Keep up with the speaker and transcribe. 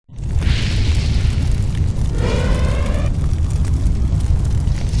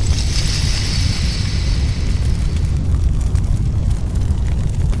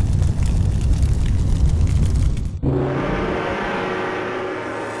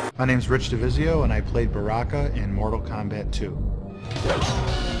My name's Rich DeVizio, and I played Baraka in Mortal Kombat 2.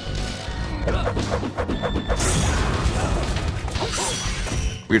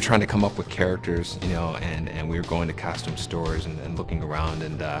 We were trying to come up with characters, you know, and we were going to costume stores and looking around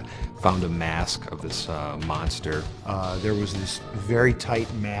and found a mask of this monster. There was this very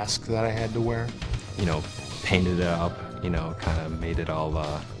tight mask that I had to wear. You know, painted it up, you know, kind of made it all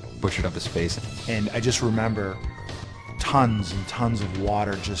butchered up his face. And I just remember tons and tons of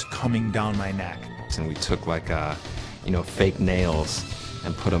water just coming down my neck. And we took like, you know, fake nails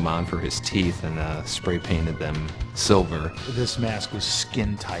and put them on for his teeth and spray painted them silver. This mask was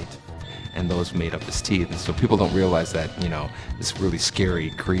skin tight. And those made up his teeth. And so people don't realize that, you know, this really scary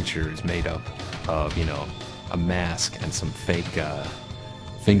creature is made up of, you know, a mask and some fake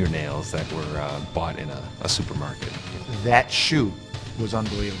fingernails that were bought in a supermarket. That shoot was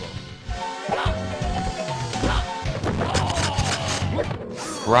unbelievable.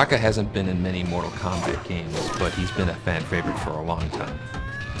 Baraka hasn't been in many Mortal Kombat games, but he's been a fan favorite for a long time.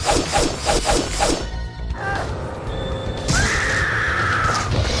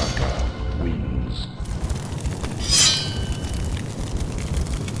 Wins.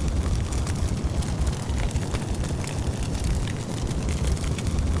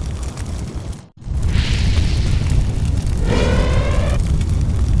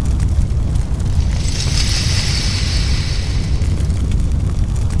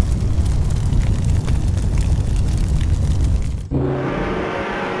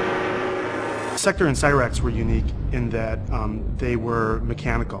 Sector and Cyrax were unique in that they were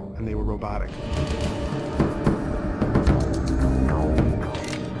mechanical and they were robotic.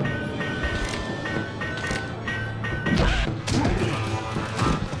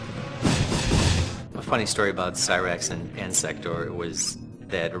 A funny story about Cyrax and Sector was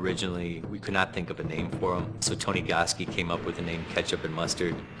that originally we could not think of a name for them. So Tony Goski came up with the name Ketchup and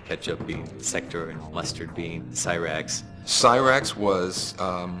Mustard, Ketchup being Sector and Mustard being Cyrax. Cyrax was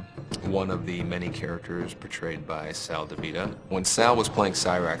one of the many characters portrayed by Sal DeVita. When Sal was playing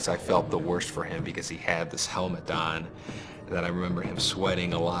Cyrax, I felt the worst for him because he had this helmet on that I remember him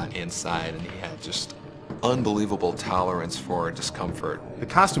sweating a lot inside, and he had just unbelievable tolerance for discomfort. The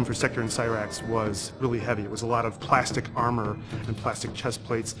costume for Sector and Cyrax was really heavy. It was a lot of plastic armor and plastic chest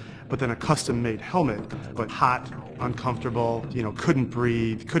plates, but then a custom-made helmet, but hot, uncomfortable, you know, couldn't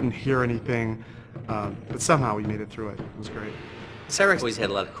breathe, couldn't hear anything, but somehow we made it through it. It was great. Cyrax always had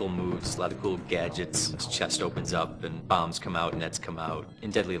a lot of cool moves, a lot of cool gadgets. His chest opens up and bombs come out, nets come out.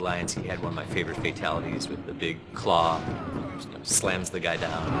 In Deadly Alliance, he had one of my favorite fatalities with the big claw, you know, slams the guy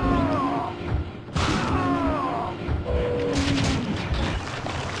down.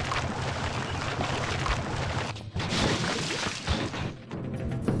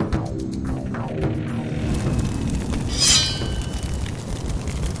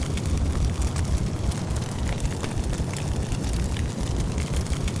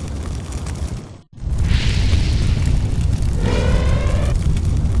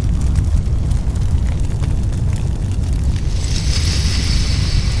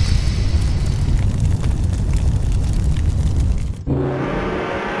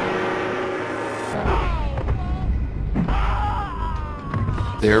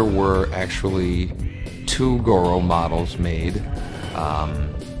 There were actually 2 Goro models made,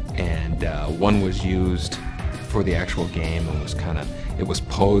 and one was used for the actual game and it was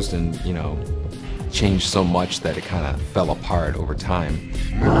posed and, you know, changed so much that it kind of fell apart over time.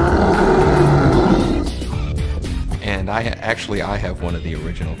 And I have one of the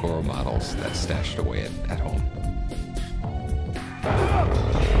original Goro models that's stashed away at home.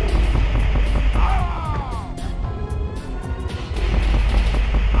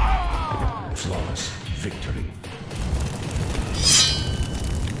 Flawless victory.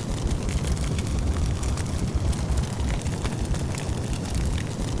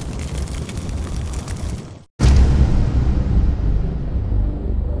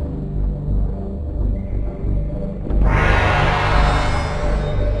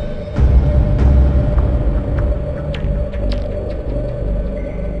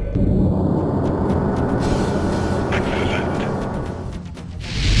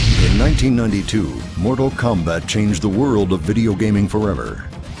 In 1992, Mortal Kombat changed the world of video gaming forever.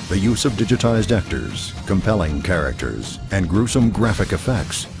 The use of digitized actors, compelling characters, and gruesome graphic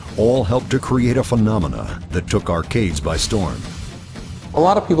effects all helped to create a phenomena that took arcades by storm. A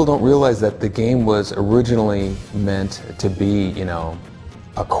lot of people don't realize that the game was originally meant to be, you know,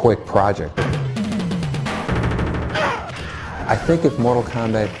 a quick project. I think if Mortal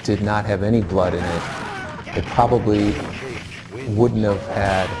Kombat did not have any blood in it, it probably wouldn't have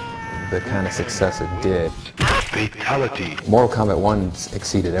had the kind of success it did. Fatality. Mortal Kombat 1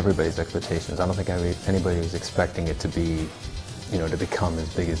 exceeded everybody's expectations. I don't think anybody was expecting it to be, you know, to become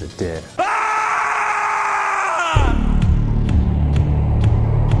as big as it did.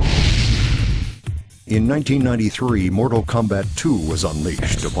 In 1993, Mortal Kombat 2 was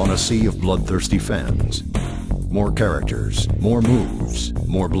unleashed upon a sea of bloodthirsty fans. More characters, more moves,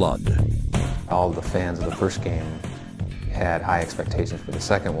 more blood. All of the fans of the first game had high expectations for the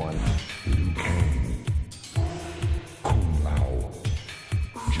second one. KungLao.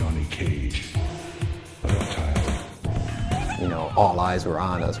 Johnny Cage. Reptile. You know, all eyes were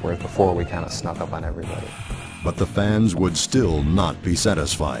on us, whereas before we kind of snuck up on everybody. But the fans would still not be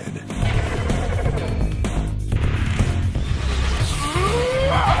satisfied.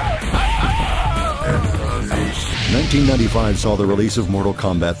 1995 saw the release of Mortal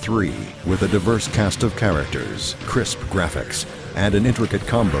Kombat 3, with a diverse cast of characters, crisp graphics, and an intricate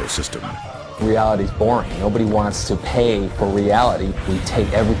combo system. Reality's boring. Nobody wants to pay for reality. We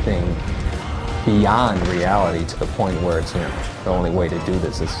take everything beyond reality to the point where it's, you know, the only way to do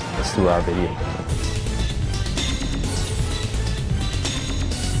this is through our video game.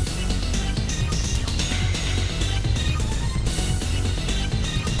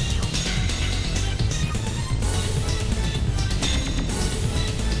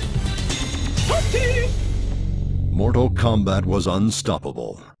 Mortal Kombat was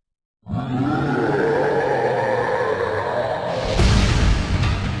unstoppable.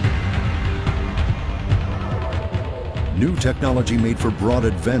 New technology made for broad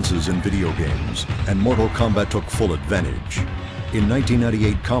advances in video games, and Mortal Kombat took full advantage. In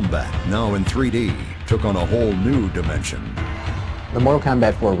 1998, Kombat, now in 3D, took on a whole new dimension. The Mortal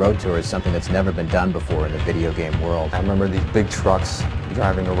Kombat 4 Road Tour is something that's never been done before in the video game world. I remember these big trucks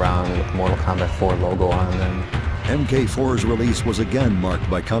driving around with Mortal Kombat 4 logo on them. MK4's release was again marked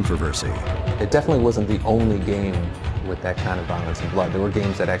by controversy. It definitely wasn't the only game with that kind of violence and blood. There were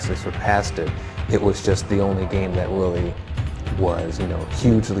games that actually surpassed it. It was just the only game that really was, you know,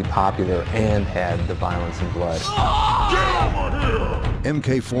 hugely popular and had the violence and blood.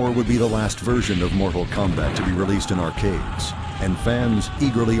 MK4 would be the last version of Mortal Kombat to be released in arcades, and fans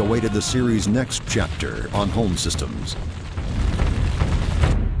eagerly awaited the series' next chapter on home systems.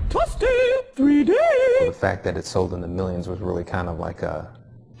 3D! The fact that it sold in the millions was really kind of like a,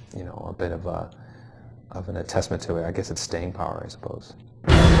 you know, a bit of an attestament to it. I guess it's staying power, I suppose.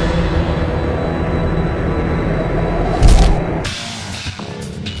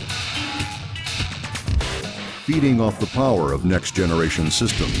 Feeding off the power of next-generation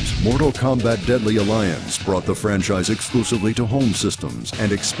systems, Mortal Kombat Deadly Alliance brought the franchise exclusively to home systems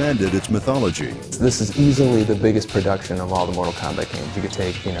and expanded its mythology. This is easily the biggest production of all the Mortal Kombat games. You could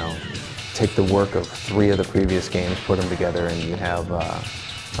take, you know, take the work of 3 of the previous games, put them together, and you have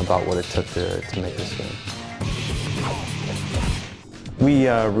about what it took to make this game. We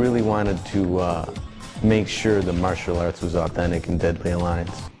really wanted to make sure the martial arts was authentic in Deadly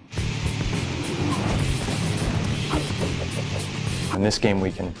Alliance. In this game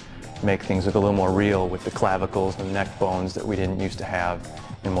we can make things look a little more real with the clavicles and neck bones that we didn't used to have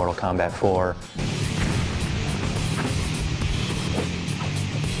in Mortal Kombat 4.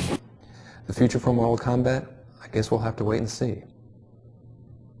 The future for Mortal Kombat? I guess we'll have to wait and see.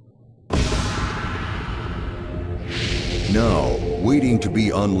 Now, waiting to be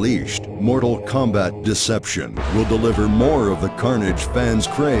unleashed, Mortal Kombat Deception will deliver more of the carnage fans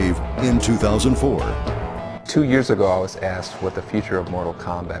crave in 2004. 2 years ago I was asked what the future of Mortal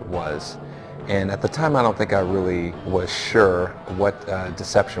Kombat was, and at the time I don't think I really was sure what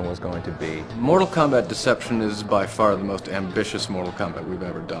Deception was going to be. Mortal Kombat Deception is by far the most ambitious Mortal Kombat we've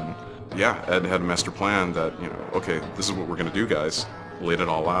ever done. Yeah, Ed had a master plan that, you know, okay, this is what we're gonna do, guys. Laid it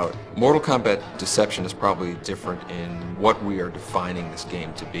all out. Mortal Kombat Deception is probably different in what we are defining this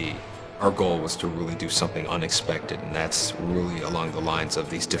game to be. Our goal was to really do something unexpected, and that's really along the lines of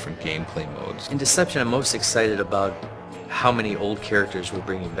these different gameplay modes. In Deception, I'm most excited about how many old characters we're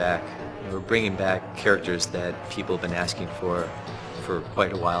bringing back. We're bringing back characters that people have been asking for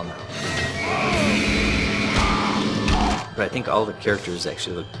quite a while now. But I think all the characters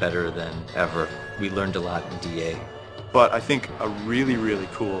actually look better than ever. We learned a lot in DA. But I think a really, really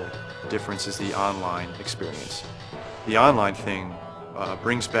cool difference is the online experience. The online thing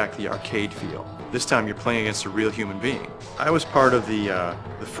brings back the arcade feel. This time you're playing against a real human being. I was part of the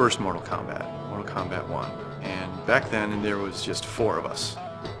first Mortal Kombat, Mortal Kombat 1, and back then there was just 4 of us.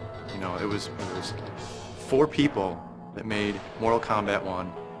 You know, it was 4 people that made Mortal Kombat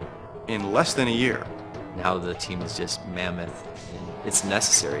 1 in less than a year. Now the team is just mammoth. It's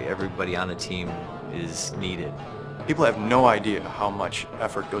necessary. Everybody on the team is needed. People have no idea how much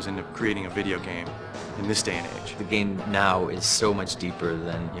effort goes into creating a video game in this day and age. The game now is so much deeper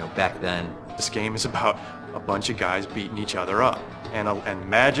than, back then. This game is about a bunch of guys beating each other up, and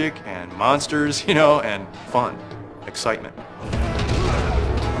magic, and monsters, and fun, excitement.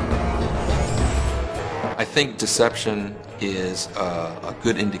 I think Deception is a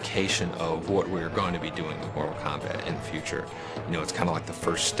good indication of what we're going to be doing with Mortal Kombat in the future. It's kind of like the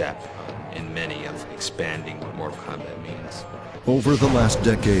first step in many of expanding what Mortal Kombat means. Over the last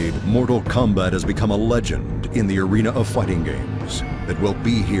decade, Mortal Kombat has become a legend in the arena of fighting games that will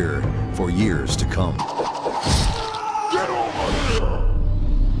be here for years to come. Get over here!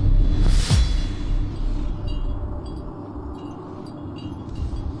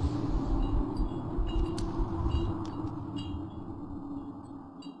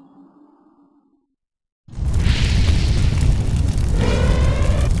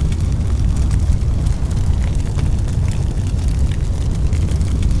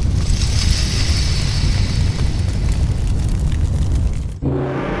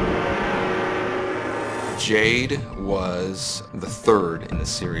 Jade was the third in the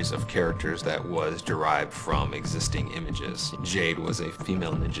series of characters that was derived from existing images. Jade was a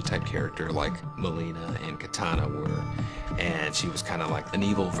female ninja type character like Mileena and Kitana were, and she was kind of like an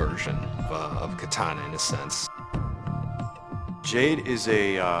evil version of Kitana in a sense. Jade is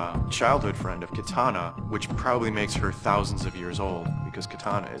a childhood friend of Kitana, which probably makes her thousands of years old, because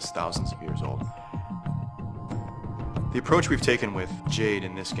Kitana is thousands of years old. The approach we've taken with Jade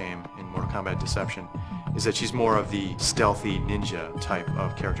in this game, in Mortal Kombat Deception, is that she's more of the stealthy ninja type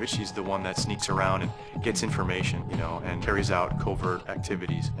of character. She's the one that sneaks around and gets information, and carries out covert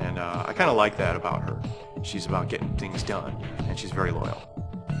activities. And I kind of like that about her. She's about getting things done, and she's very loyal.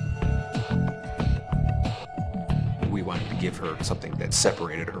 We wanted to give her something that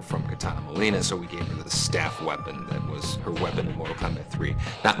separated her from Kitana Mileena, so we gave her the staff weapon that was her weapon in Mortal Kombat 3.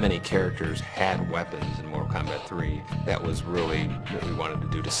 Not many characters had weapons in Mortal Kombat 3. That was really what we wanted to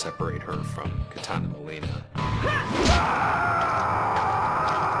do to separate her from Kitana Mileena.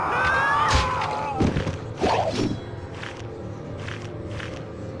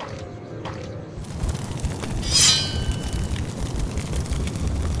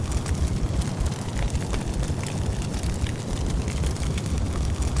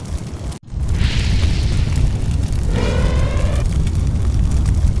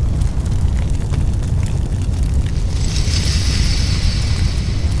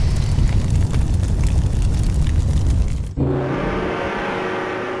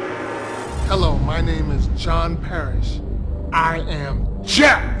 Hello, my name is John Parrish. I am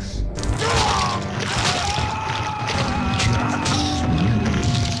Jax!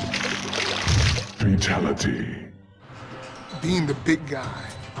 Fatality. Being the big guy,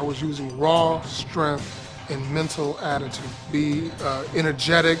 I was using raw strength and mental attitude. Be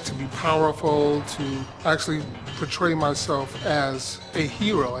energetic, to be powerful, to actually portray myself as a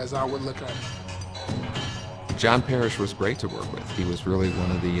hero, as I would look at it. John Parrish was great to work with. He was really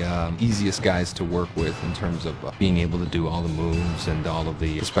one of the easiest guys to work with in terms of being able to do all the moves and all of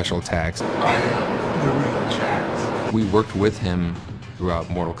the special attacks. I am the real Jax. We worked with him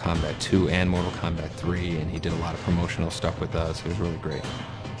throughout Mortal Kombat 2 and Mortal Kombat 3, and he did a lot of promotional stuff with us. It was really great.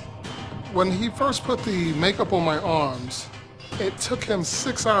 When he first put the makeup on my arms, it took him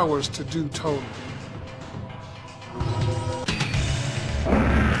 6 hours to do total.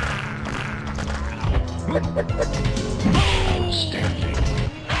 Outstanding.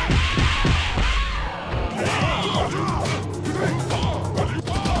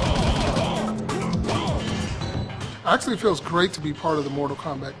 Actually, it feels great to be part of the Mortal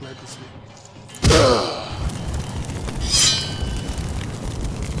Kombat legacy.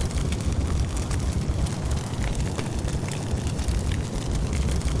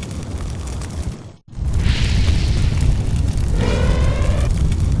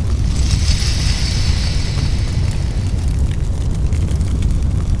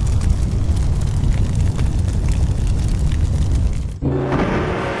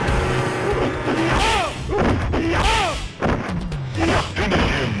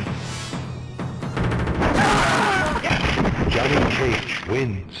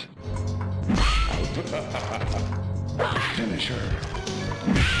 Wins. Finisher.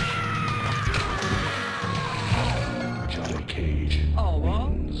 Johnny Cage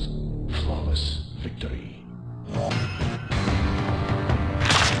wins. Flawless victory.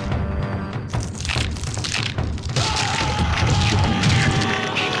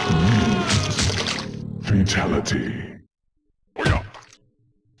 Fatality.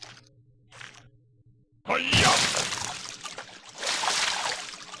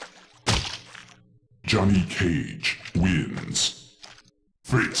 Johnny Cage wins.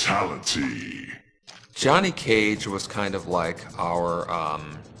 Fatality. Johnny Cage was kind of like our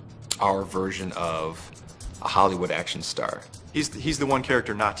version of a Hollywood action star. He's the one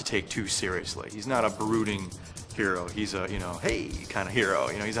character not to take too seriously. He's not a brooding hero. He's a, hey kind of hero.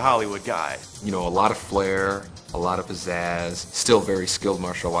 He's a Hollywood guy. A lot of flair, a lot of pizzazz, still very skilled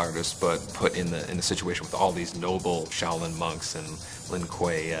martial artist, but put in the situation with all these noble Shaolin monks and Lin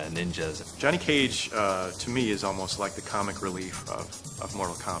Kuei ninjas. Johnny Cage, to me, is almost like the comic relief of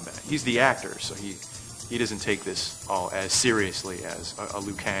Mortal Kombat. He's the actor, so he doesn't take this all as seriously as a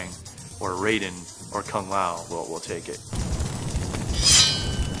Liu Kang or a Raiden or KungLao will take it.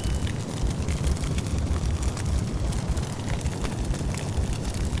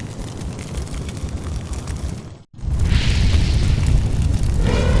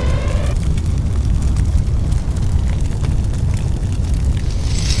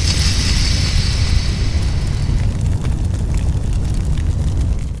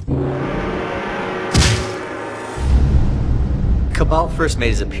 Kabal first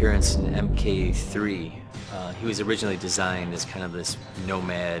made his appearance in MK3. He was originally designed as kind of this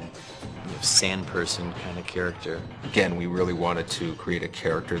nomad, sand person kind of character. Again, we really wanted to create a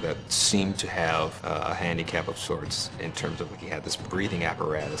character that seemed to have a handicap of sorts in terms of he had this breathing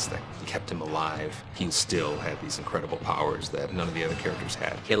apparatus that kept him alive. He still had these incredible powers that none of the other characters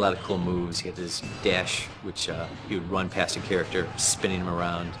had. He had a lot of cool moves. He had this dash, which he would run past a character, spinning him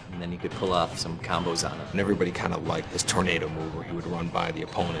around, and then he could pull off some combos on him. And everybody kind of liked his tornado move where he would run by the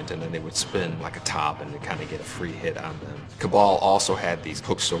opponent and then they would spin like a top and kind of get a free hit on them. Kabal also had these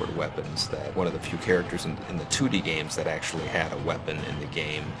hook sword weapons that one of the few characters in the 2D games that actually had a weapon in the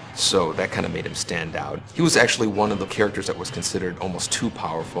game, so that kind of made him stand out. He was actually one of the characters that was considered almost too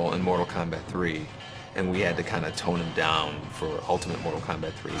powerful in Mortal Kombat 3, and we had to kind of tone him down for Ultimate Mortal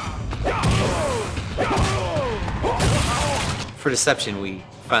Kombat 3. For Deception, we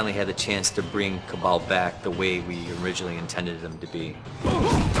finally had the chance to bring Kabal back the way we originally intended him to be.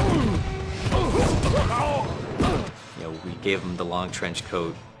 We gave him the long trench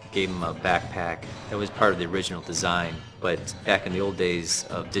coat, gave him a backpack. That was part of the original design, but back in the old days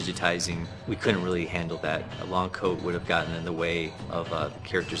of digitizing, we couldn't really handle that. A long coat would have gotten in the way of the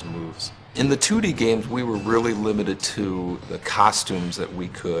character's moves. In the 2D games, we were really limited to the costumes that we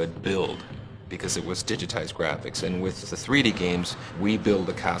could build because it was digitized graphics, and with the 3D games, we build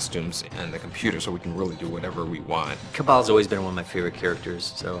the costumes on the computer so we can really do whatever we want. Kabal's always been one of my favorite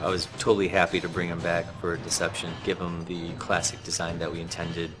characters, so I was totally happy to bring him back for Deception, give him the classic design that we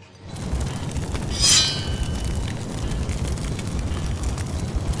intended.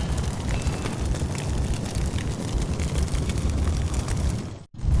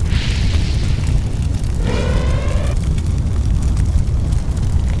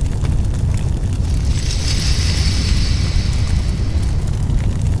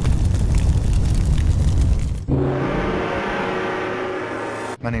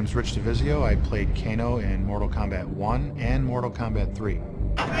 My name's Rich DeVizio. I played Kano in Mortal Kombat 1 and Mortal Kombat 3.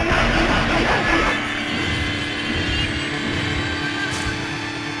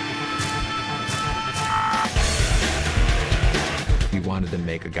 We wanted to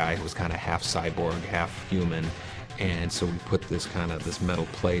make a guy who was kind of half cyborg, half human, and so we put this metal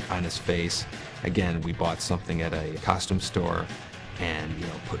plate on his face. Again, we bought something at a costume store and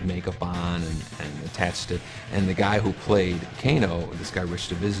put makeup on and attached it. And the guy who played Kano, this guy Rich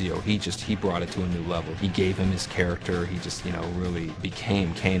DeVizio, he brought it to a new level. He gave him his character. He just really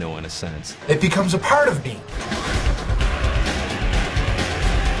became Kano in a sense. It becomes a part of me.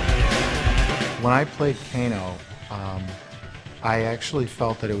 When I played Kano, I actually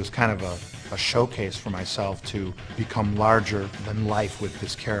felt that it was kind of a showcase for myself to become larger than life with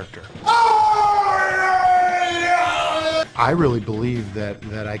this character. I really believe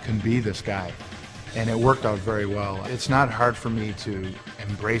that I can be this guy, and it worked out very well. It's not hard for me to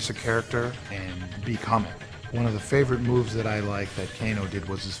embrace a character and become it. One of the favorite moves that I like that Kano did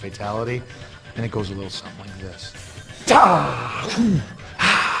was his fatality, and it goes a little something like this.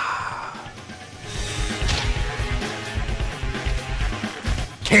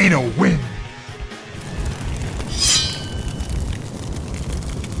 Kano wins!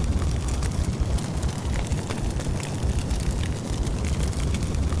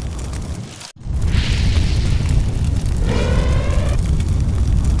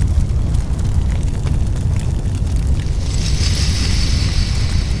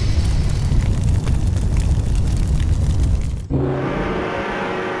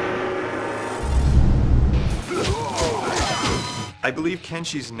 I I believe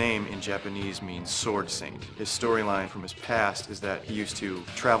Kenshi's name in Japanese means sword saint. His storyline from his past is that he used to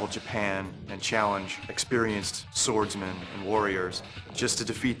travel Japan and challenge experienced swordsmen and warriors just to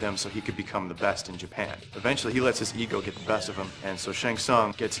defeat them so he could become the best in Japan. Eventually he lets his ego get the best of him, and so Shang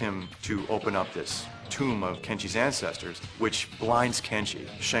Tsung gets him to open up this tomb of Kenshi's ancestors, which blinds Kenshi.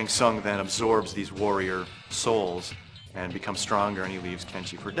 Shang Tsung then absorbs these warrior souls and becomes stronger, and he leaves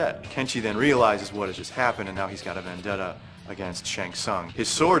Kenshi for dead. Kenshi then realizes what has just happened, and now he's got a vendetta against Shang Tsung. His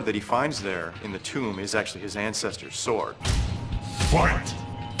sword that he finds there in the tomb is actually his ancestor's sword. Fight!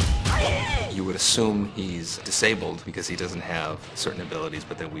 You would assume he's disabled because he doesn't have certain abilities,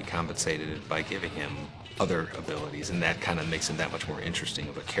 but then we compensated it by giving him other abilities, and that kind of makes him that much more interesting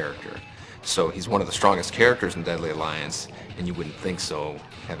of a character. So he's one of the strongest characters in Deadly Alliance, and you wouldn't think so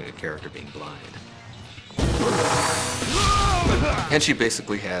having a character being blind. Kenshi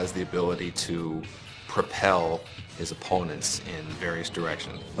basically has the ability to propel his opponents in various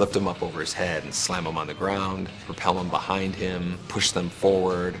directions. Lift them up over his head and slam them on the ground, propel them behind him, push them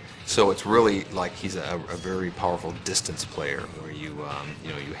forward. So it's really like he's a very powerful distance player where you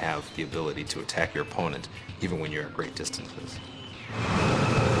have the ability to attack your opponent even when you're at great distances.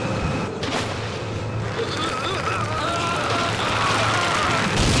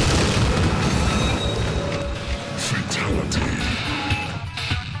 Fatality.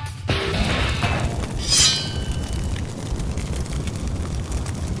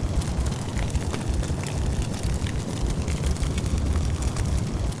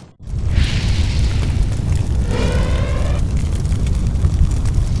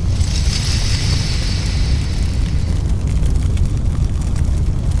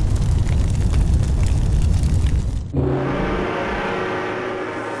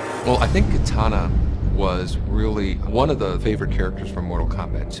 Well, I think Kitana was really one of the favorite characters from Mortal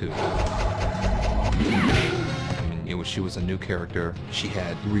Kombat 2. I mean, she was a new character. She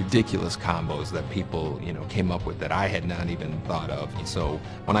had ridiculous combos that people, came up with that I had not even thought of. And so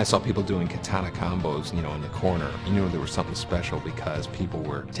when I saw people doing Kitana combos, in the corner, you knew there was something special because people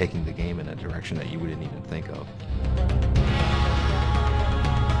were taking the game in a direction that you didn't even think of.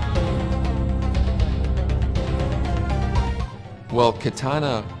 Well,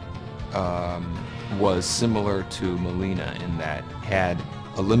 Kitana was similar to Mileena in that had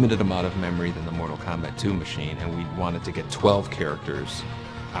a limited amount of memory than the Mortal Kombat 2 machine, and we wanted to get 12 characters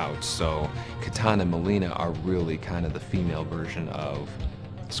out. So Kitana and Mileena are really kind of the female version of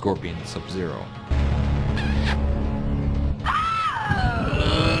Scorpion and SubZero.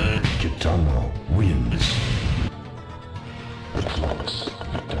 Kitana wins. A flawless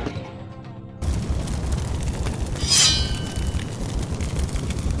victory.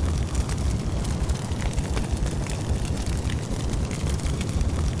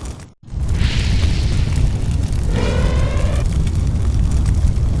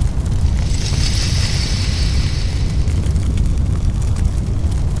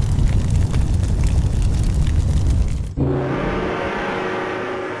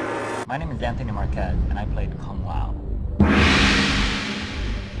 My name is Anthony Marquez, and I played KungLao.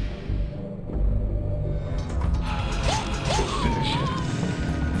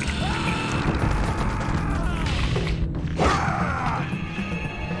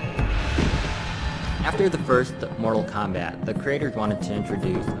 After the first Mortal Kombat, the creators wanted to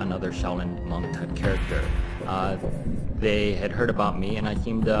introduce another Shaolin monk type character. They had heard about me, and I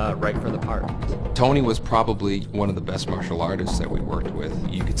seemed right for the part. Tony was probably one of the best martial artists that we worked with.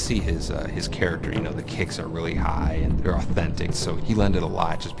 You could see his character, the kicks are really high and they're authentic, so he lended a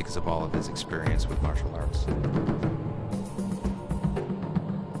lot just because of all of his experience with martial arts.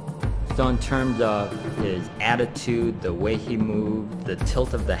 So in terms of his attitude, the way he moved, the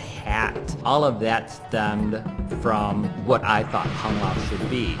tilt of the hat, all of that stemmed from what I thought KungLao should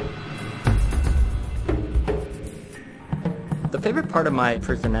be. The favorite part of my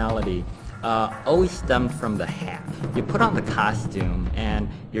personality always stemmed from the hat. You put on the costume and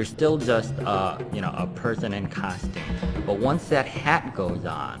you're still just a person in costume. But once that hat goes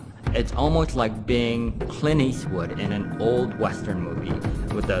on, it's almost like being Clint Eastwood in an old Western movie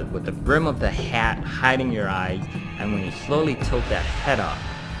with the brim of the hat hiding your eyes, and when you slowly tilt that head up,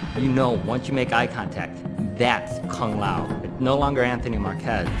 once you make eye contact, that's KungLao. It's no longer Anthony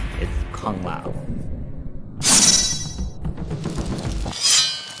Marquez, it's KungLao.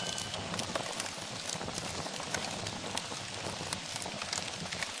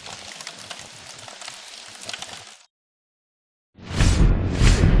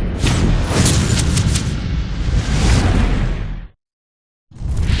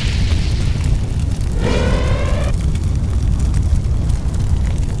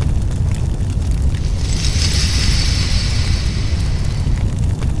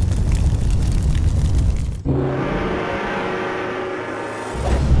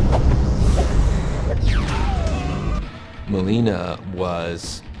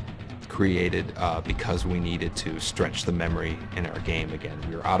 was created because we needed to stretch the memory in our game again.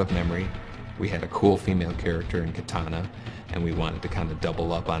 We were out of memory. We had a cool female character in Kitana, and we wanted to kind of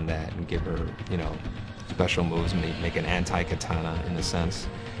double up on that and give her, you know, special moves, make an anti-Kitana in a sense.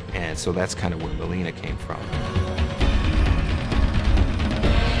 And so that's kind of where Mileena came from.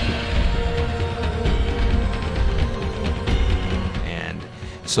 And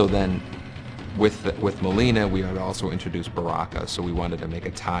so then with Mileena, we had also introduced Baraka, so we wanted to make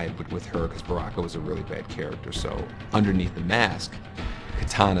a tie with her because Baraka was a really bad character. So underneath the mask,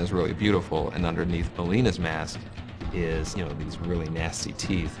 Kitana is really beautiful, and underneath Mileena's mask is, you know, these really nasty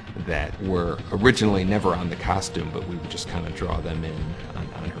teeth that were originally never on the costume, but we would just kind of draw them in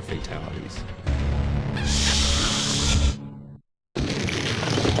on her fatalities.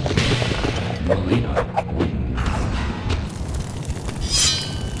 Mileena wins.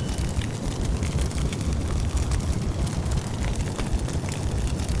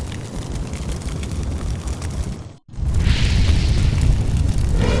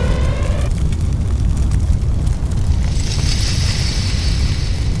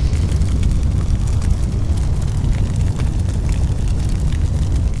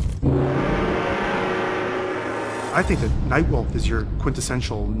 I think that Nightwlf is your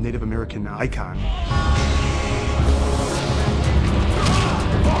quintessential Native American icon.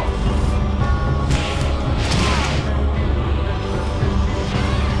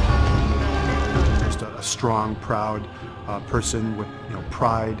 Just a strong, proud person with, you know,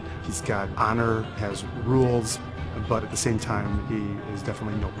 pride. He's got honor, has rules, but at the same time, he is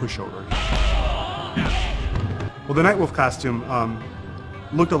definitely no pushover. Well, the Nightwlf costume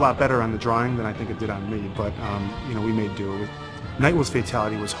looked a lot better on the drawing than I think it did on me, but you know, we made do. Nightwlf's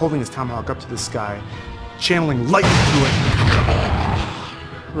fatality was holding his tomahawk up to the sky, channeling light into it,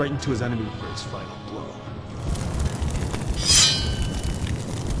 right into his enemy for his final blow.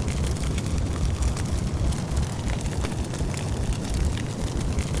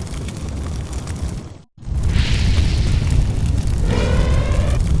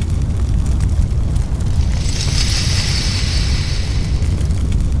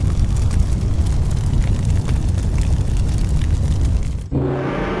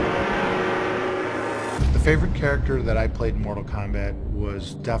 The favorite character that I played in Mortal Kombat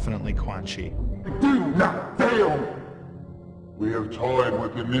was definitely QuanChi. Do not fail! We have toyed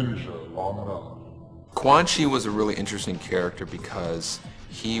with the ninja long enough. QuanChi was a really interesting character because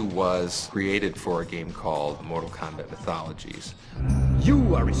he was created for a game called Mortal Kombat Mythologies.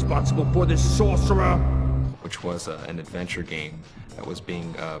 You are responsible for this sorcerer! Which was an adventure game that was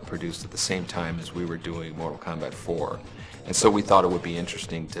being produced at the same time as we were doing Mortal Kombat 4. And so we thought it would be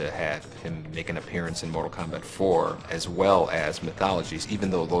interesting to have him make an appearance in Mortal Kombat 4 as well as Mythologies,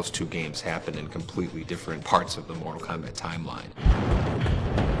 even though those two games happen in completely different parts of the Mortal Kombat timeline.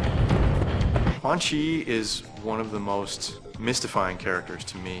 QuanChi is one of the most mystifying characters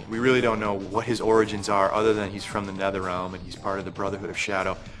to me. We really don't know what his origins are other than he's from the Netherrealm and he's part of the Brotherhood of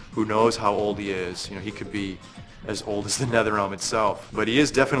Shadow. Who knows how old he is? You know, he could be as old as the Netherrealm itself. But he is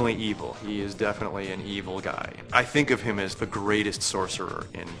definitely evil. He is definitely an evil guy. I think of him as the greatest sorcerer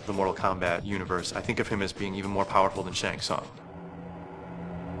in the Mortal Kombat universe. I think of him as being even more powerful than Shang Tsung.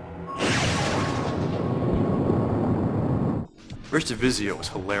 SubZero was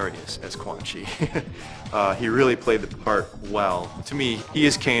hilarious as QuanChi. He really played the part well. To me, he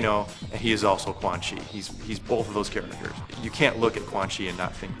is Kano, and he is also QuanChi. He's both of those characters. You can't look at QuanChi and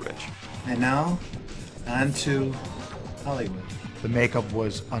not think rich. And now, on to Hollywood. The makeup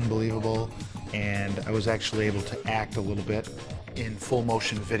was unbelievable, and I was actually able to act a little bit in full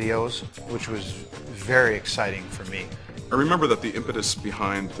motion videos, which was very exciting for me. I remember that the impetus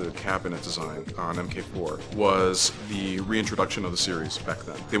behind the cabinet design on MK4 was the reintroduction of the series back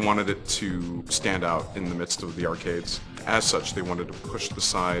then. They wanted it to stand out in the midst of the arcades. As such, they wanted to push the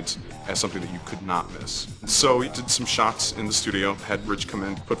sides as something that you could not miss. So we did some shots in the studio, had Rich come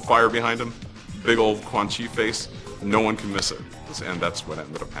in, put fire behind him, big old QuanChi face, no one can miss it. And that's what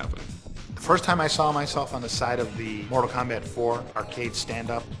ended up happening. The first time I saw myself on the side of the Mortal Kombat 4 arcade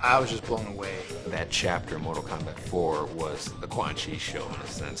stand-up, I was just blown away. That chapter, Mortal Kombat 4, was the QuanChi show in a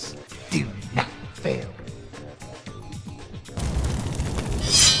sense. Do not fail.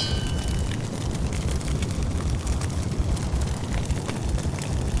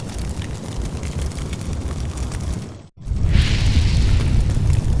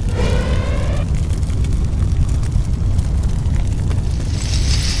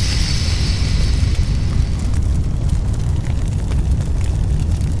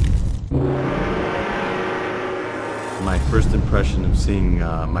 My first impression of seeing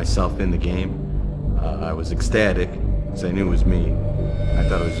myself in the game, I was ecstatic. because I knew it was me. I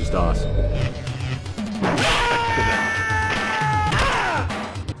thought it was just awesome.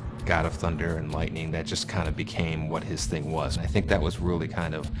 God of Thunder and Lightning, that just kind of became what his thing was. I think that was really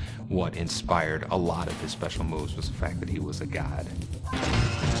kind of what inspired a lot of his special moves, was the fact that he was a god.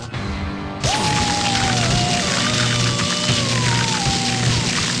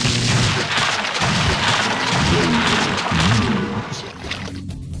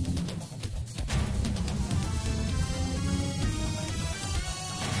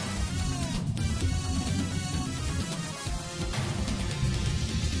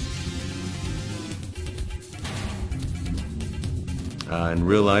 In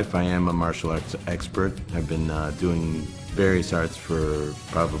real life, I am a martial arts expert. I've been doing various arts for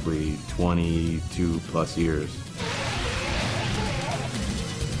probably 22 plus years.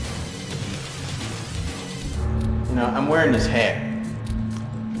 You know, I'm wearing this hat.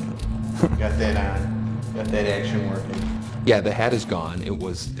 Got that on. Got that action working. Yeah, the hat is gone. It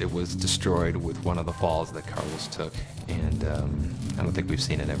was destroyed with one of the falls that Carlos took, and I don't think we've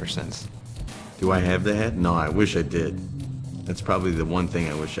seen it ever since. Do I have the hat? No, I wish I did. That's probably the one thing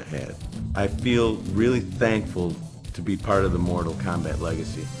I wish I had. I feel really thankful to be part of the Mortal Kombat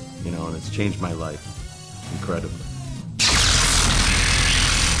legacy, you know, and it's changed my life incredibly.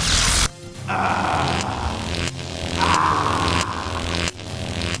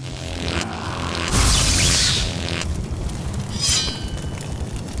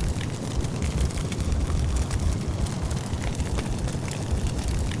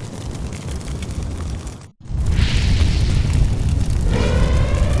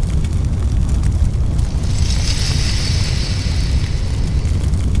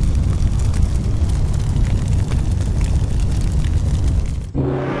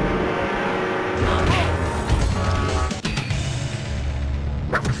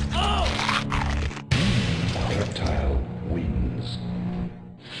 Reptile wins.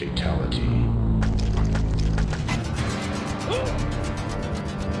 Fatality.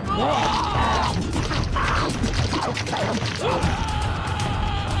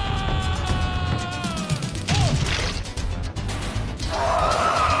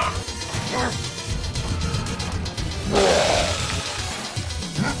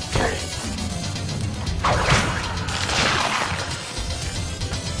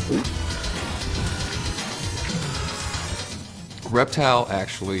 Reptile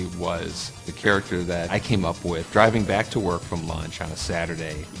actually was the character that I came up with driving back to work from lunch on a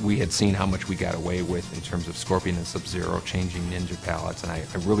Saturday. We had seen how much we got away with in terms of Scorpion and SubZero changing ninja palettes, and I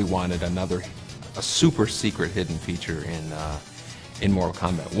really wanted a super secret hidden feature in Mortal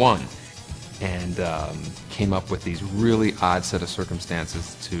Kombat 1, and came up with these really odd set of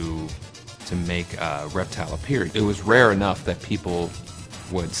circumstances to make Reptile appear. It was rare enough that people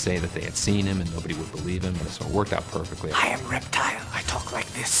would say that they had seen him and nobody would believe him, and so it worked out perfectly. I am Reptile. I talk like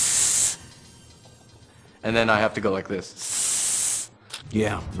this. And then I have to go like this.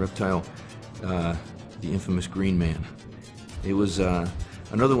 Yeah, Reptile, the infamous Green Man. It was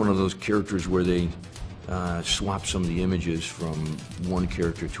another one of those characters where they swap some of the images from one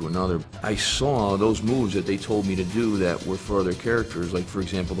character to another. I saw those moves that they told me to do that were for other characters, like for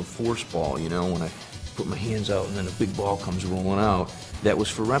example the force ball, you know, when I put my hands out and then a big ball comes rolling out. That was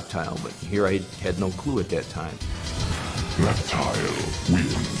for Reptile, but here I had no clue at that time. Reptile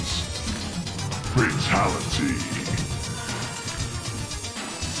wins. Fatality.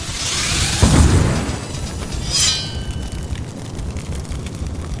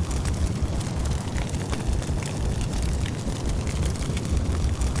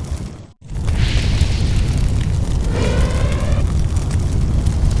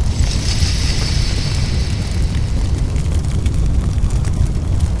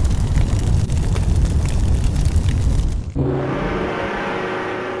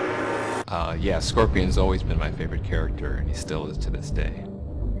 Yeah, Scorpion's always been my favorite character, and he still is to this day.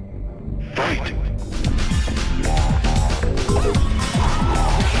 Fight!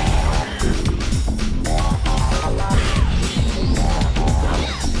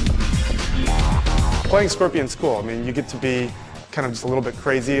 Playing Scorpion's cool. I mean, you get to be kind of just a little bit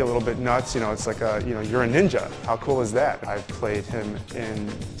crazy, a little bit nuts. You know, it's like you're a ninja. How cool is that? I've played him in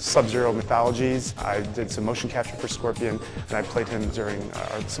SubZero mythologies. I did some motion capture for Scorpion, and I played him during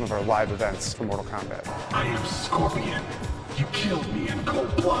some of our live events for Mortal Kombat. I am Scorpion. You killed me in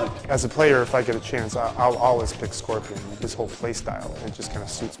cold blood. As a player, if I get a chance, I'll always pick Scorpion. His whole play style, it just kind of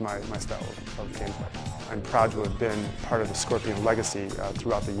suits my style of gameplay. I'm proud to have been part of the Scorpion legacy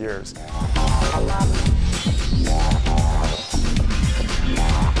throughout the years.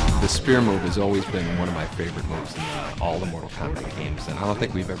 The spear move has always been one of my favorite moves in all the Mortal Kombat games, and I don't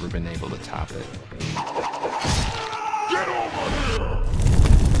think we've ever been able to top it.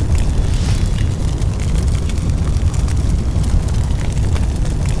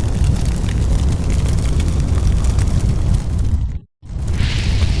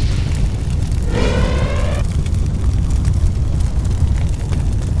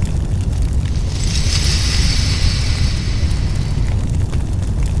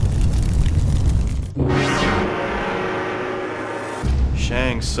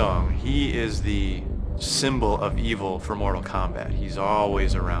 Shang, he is the symbol of evil for Mortal Kombat. He's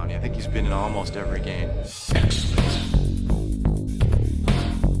always around. I think he's been in almost every game.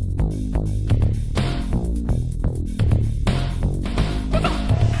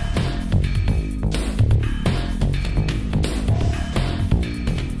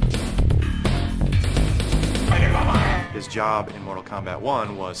 His job in Mortal Kombat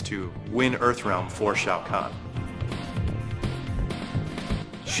 1 was to win Earthrealm for ShaoKahn.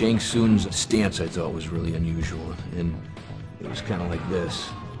 Shang Tsung's stance I thought was really unusual, and it was kind of like this.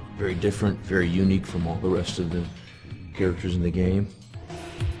 Very different, very unique from all the rest of the characters in the game.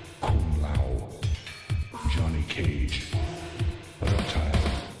 KungLao, Johnny Cage, Reptile.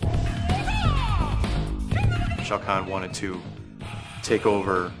 ShaoKahn wanted to take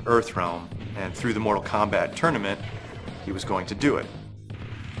over Earthrealm, and through the Mortal Kombat tournament, he was going to do it.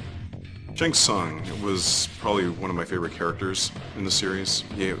 Shang Tsung was probably one of my favorite characters in the series.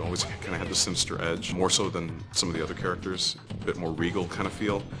 He always kind of had the sinister edge, more so than some of the other characters, a bit more regal kind of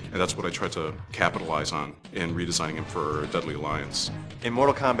feel, and that's what I tried to capitalize on in redesigning him for Deadly Alliance. In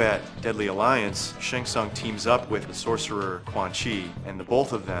Mortal Kombat Deadly Alliance, Shang Tsung teams up with the sorcerer QuanChi, and the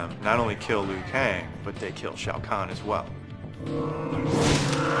both of them not only kill Liu Kang, but they kill ShaoKahn as well.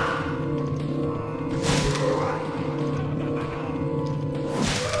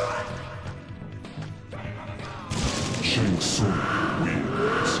 Shang Tsung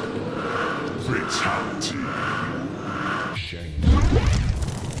wins. Fatality. Shang.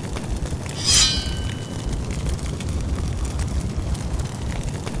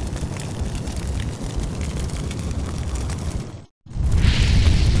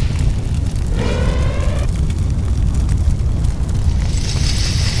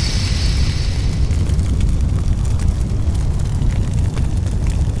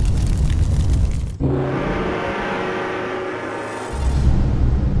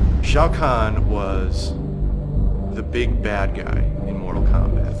 ShaoKahn was the big bad guy in Mortal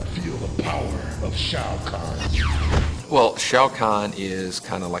Kombat. Feel the power of ShaoKahn. Well, ShaoKahn is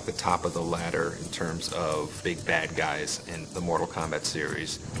kind of like the top of the ladder in terms of big bad guys in the Mortal Kombat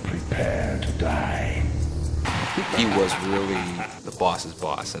series. Prepare to die. He was really the boss's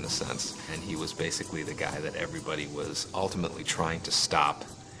boss in a sense, and he was basically the guy that everybody was ultimately trying to stop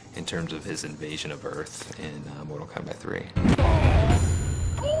in terms of his invasion of Earth in Mortal Kombat 3.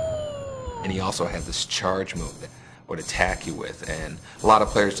 And he also had this charge move that would attack you with, and a lot of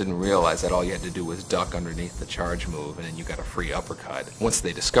players didn't realize that all you had to do was duck underneath the charge move and then you got a free uppercut. Once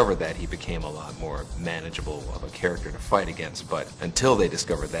they discovered that, he became a lot more manageable of a character to fight against, but until they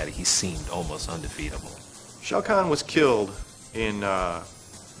discovered that, he seemed almost undefeatable. ShaoKahn was killed in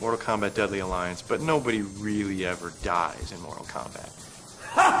Mortal Kombat Deadly Alliance, but nobody really ever dies in Mortal Kombat.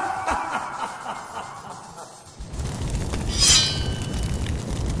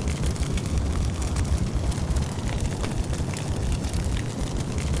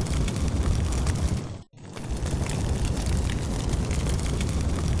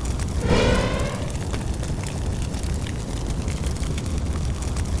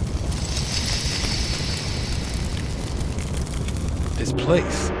 This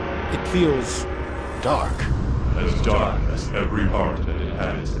place, it feels dark. As dark as every heart that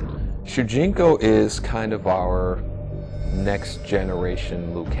inhabits it. Shujinko is kind of our next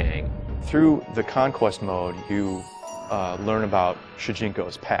generation Liu Kang. Through the Conquest mode, you learn about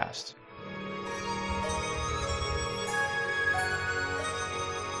Shujinko's past.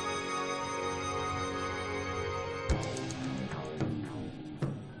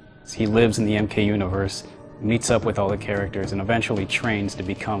 He lives in the MK universe, meets up with all the characters, and eventually trains to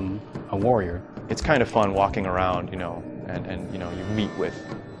become a warrior. It's kind of fun walking around, you know, and you know, you meet with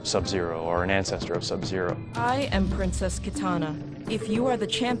SubZero or an ancestor of SubZero. I am Princess Kitana. If you are the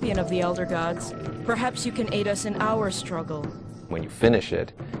champion of the Elder Gods, perhaps you can aid us in our struggle. When you finish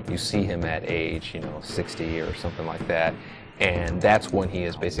it, you see him at age, 60 or something like that, and that's when he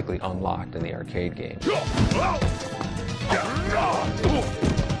is basically unlocked in the arcade game.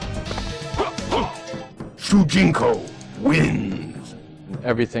 Shujinko wins.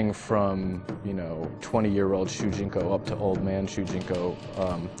 Everything from, 20-year-old Shujinko up to old man Shujinko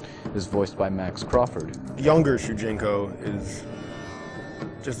is voiced by Max Crawford. Younger Shujinko is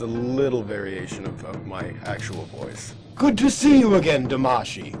just a little variation of my actual voice. Good to see you again,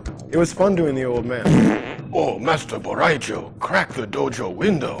 Damashi. It was fun doing the old man. Oh, Master Boraicho, crack the dojo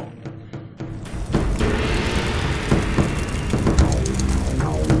window.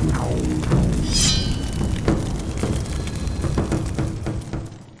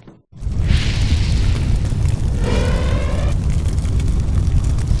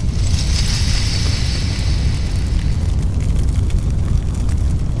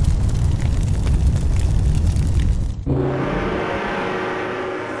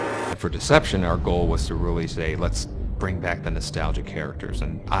 For Deception, our goal was to really say, let's bring back the nostalgia characters,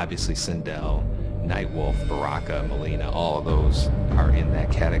 and obviously Sindel, Nightwlf, Baraka, Mileena, all of those are in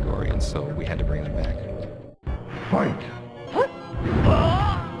that category, and so we had to bring them back. Fight!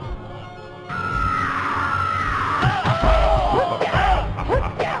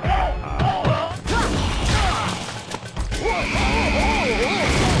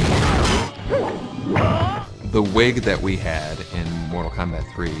 The wig that we had in Mortal Kombat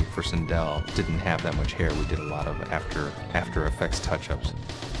 3 for Sindel didn't have that much hair. We did a lot of After Effects touch-ups.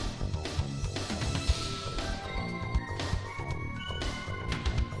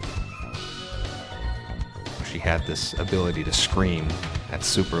 She had this ability to scream at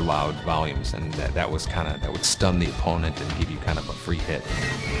super loud volumes, and that would stun the opponent and give you kind of a free hit.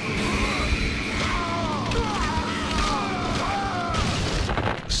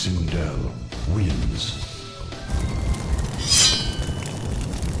 Sindel wins.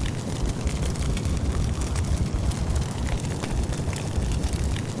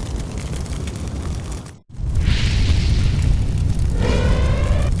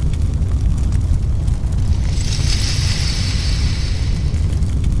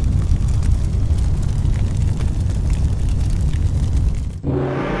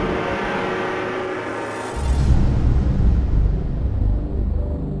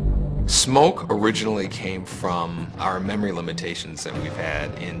 Smoke originally came from our memory limitations that we've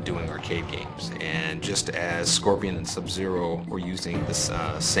had in doing arcade games, and just as Scorpion and SubZero were using the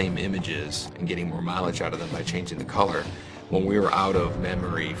same images and getting more mileage out of them by changing the color, when we were out of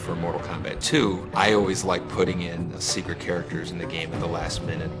memory for Mortal Kombat 2, I always liked putting in secret characters in the game at the last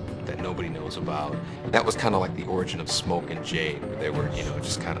minute that nobody knows about. That was kind of like the origin of Smoke and Jade, where they were,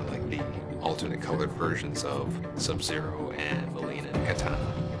 just kind of like the alternate colored versions of SubZero and Mileena and Kitana.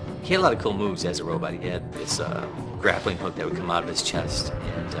 He had a lot of cool moves as a robot. He had this grappling hook that would come out of his chest,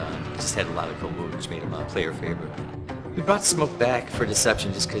 and just had a lot of cool moves, which made him a player favorite. We brought Smoke back for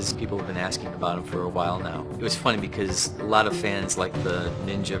Deception just because people have been asking about him for a while now. It was funny because a lot of fans like the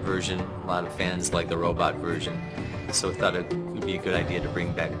ninja version, a lot of fans like the robot version, so I thought it would be a good idea to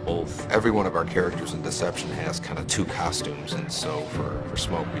bring back both. Every one of our characters in Deception has kind of two costumes, and so for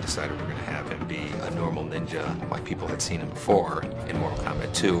Smoke we decided we're going to have him be a normal ninja like people had seen him before in Mortal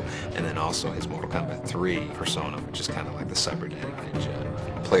Kombat 2, and then also his Mortal Kombat 3 persona, which is kind of like the cybernetic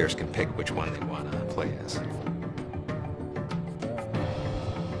ninja. Players can pick which one they want to play as.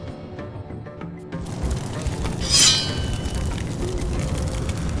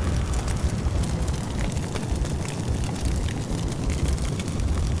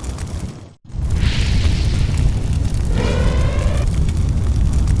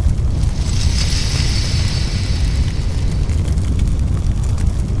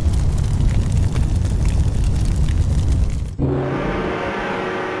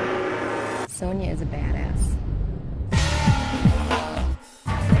 Sonya is a badass.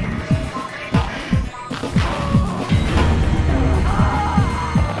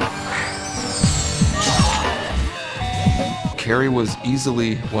 Carrie was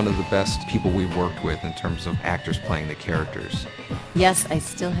easily one of the best people we've worked with in terms of actors playing the characters. Yes, I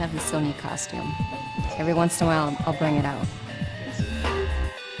still have the Sonya costume. Every once in a while, I'll bring it out.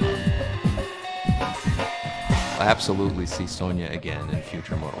 I'll absolutely see Sonya again in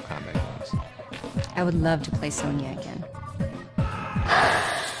future Mortal Kombat games. I would love to play Sonya again.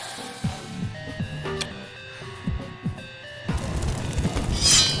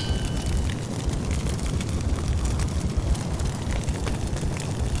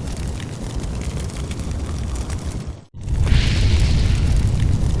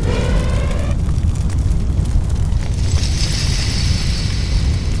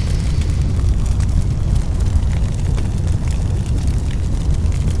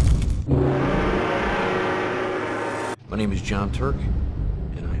 My name is John Turk,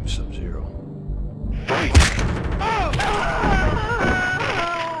 and I am SubZero.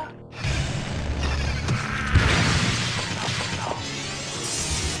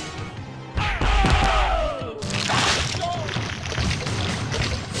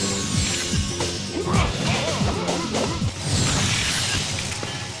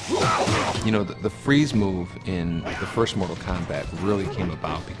 You know, the freeze move in the first Mortal Kombat really came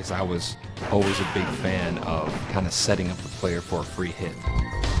about because I was always a big fan of kind of setting up the player for a free hit.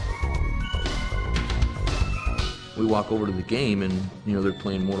 We walk over to the game and, you know, they're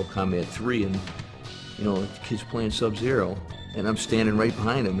playing Mortal Kombat 3 and, you know, the kid's playing SubZero and I'm standing right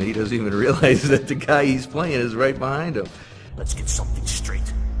behind him and he doesn't even realize that the guy he's playing is right behind him. Let's get something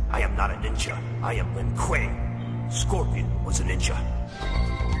straight. I am not a ninja. I am Lin Kuei. Scorpion was a ninja.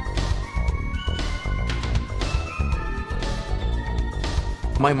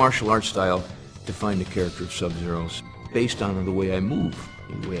 My martial arts style defined the character of SubZero's based on the way I move.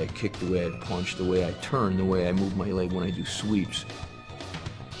 The way I kick, the way I punch, the way I turn, the way I move my leg when I do sweeps.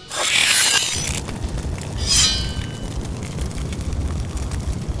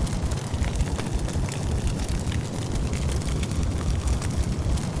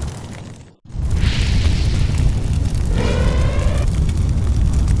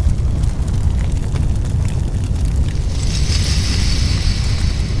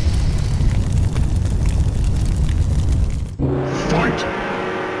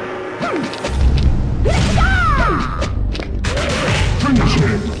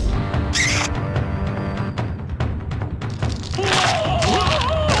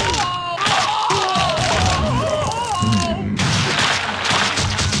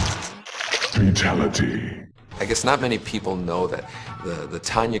 I guess not many people know that the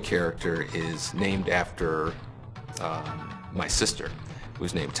Tanya character is named after my sister,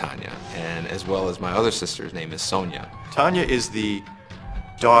 who's named Tanya, and as well as my other sister's name is Sonya. Tanya is the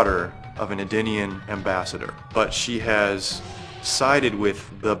daughter of an Edenian ambassador, but she has sided with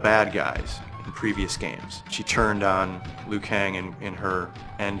the bad guys in previous games. She turned on Liu Kang in her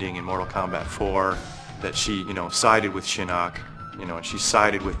ending in Mortal Kombat 4, that she, you know, sided with Shinnok, you know, and she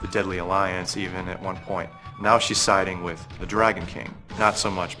sided with the Deadly Alliance even at one point. Now she's siding with the Dragon King, not so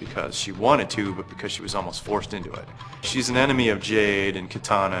much because she wanted to, but because she was almost forced into it. She's an enemy of Jade and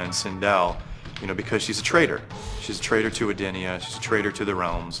Kitana and Sindel, you know, because she's a traitor. She's a traitor to Edenia, she's a traitor to the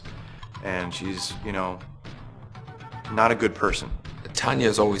realms, and she's, you know, not a good person. Tanya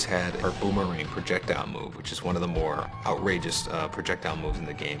has always had her boomerang projectile move, which is one of the more outrageous projectile moves in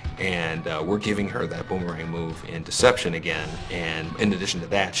the game. And we're giving her that boomerang move in Deception again. And in addition to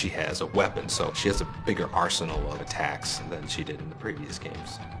that, she has a weapon. So she has a bigger arsenal of attacks than she did in the previous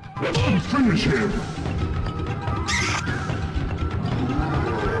games. Let's finish him!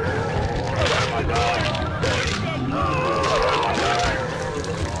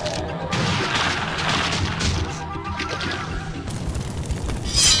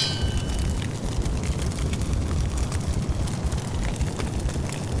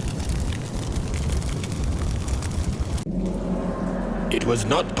 It was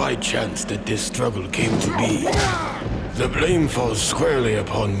not by chance that this struggle came to be. The blame falls squarely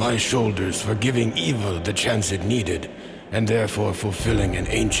upon my shoulders for giving evil the chance it needed, and therefore fulfilling an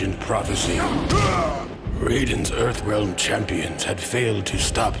ancient prophecy. Raiden's Earthrealm champions had failed to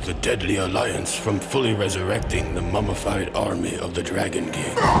stop the Deadly Alliance from fully resurrecting the mummified army of the Dragon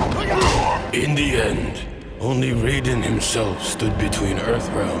King. In the end, only Raiden himself stood between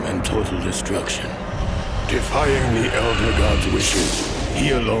Earthrealm and total destruction. Defying the Elder God's wishes,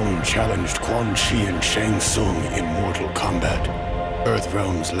 he alone challenged QuanChi and Shang Tsung in Mortal Kombat,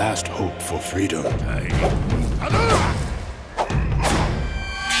 Earthrealm's last hope for freedom.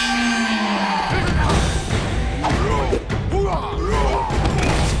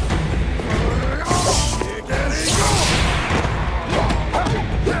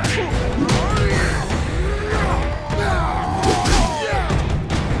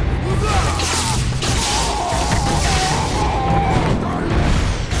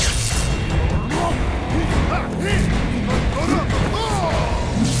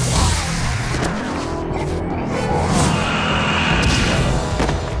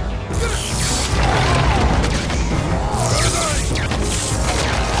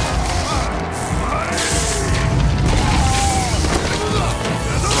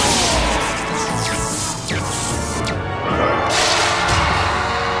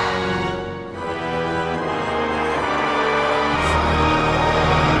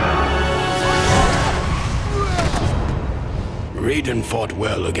 Raiden fought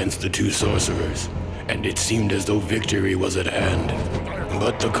well against the two sorcerers, and it seemed as though victory was at hand.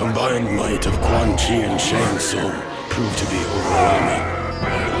 But the combined might of QuanChi and Shang Tsung proved to be overwhelming,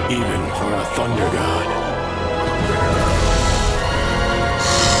 even for a Thunder God.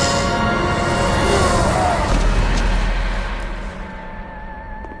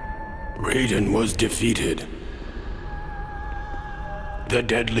 Raiden was defeated. The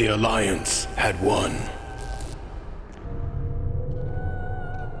Deadly Alliance had won.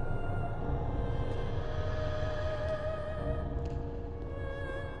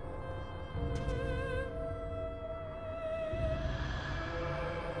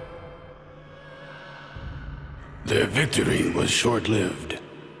 Their victory was short-lived.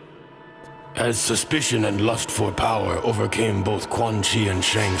 As suspicion and lust for power overcame both QuanChi and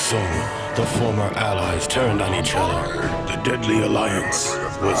Shang Tsung, the former allies turned on each other. The deadly alliance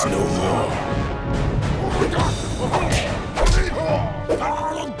was no more.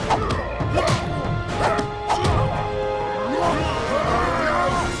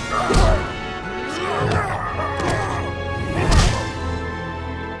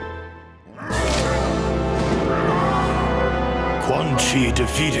 QuanChi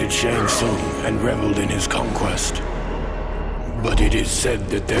defeated Shang Tsung and reveled in his conquest. But it is said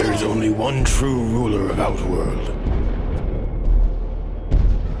that there is only one true ruler of Outworld.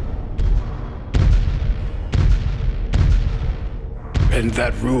 And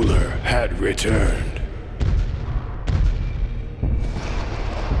that ruler had returned.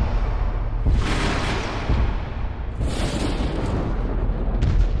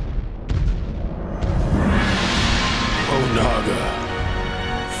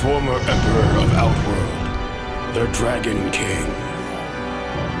 Former Emperor of Outworld, the Dragon King.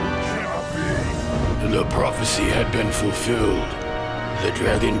 The prophecy had been fulfilled. The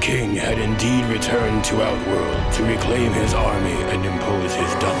Dragon King had indeed returned to Outworld to reclaim his army and impose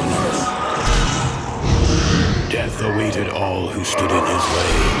his dominance. Death awaited all who stood in his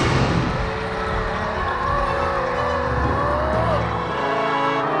way.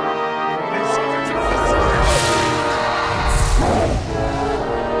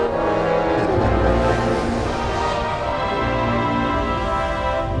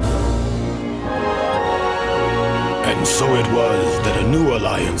 And so it was that a new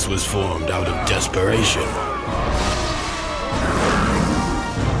alliance was formed out of desperation.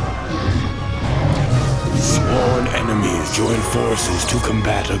 Sworn enemies joined forces to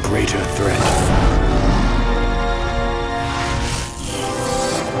combat a greater threat.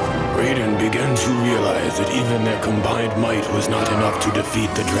 Raiden began to realize that even their combined might was not enough to defeat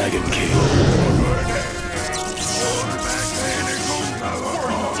the Dragon King.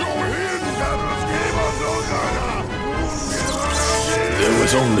 There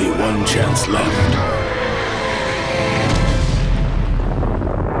was only one chance left.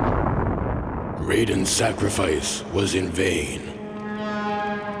 Raiden's sacrifice was in vain,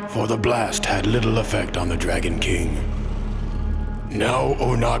 for the blast had little effect on the Dragon King. Now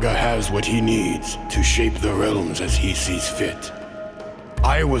Onaga has what he needs to shape the realms as he sees fit.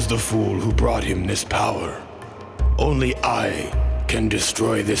 I was the fool who brought him this power. Only I can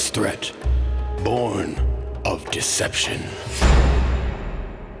destroy this threat, born of deception.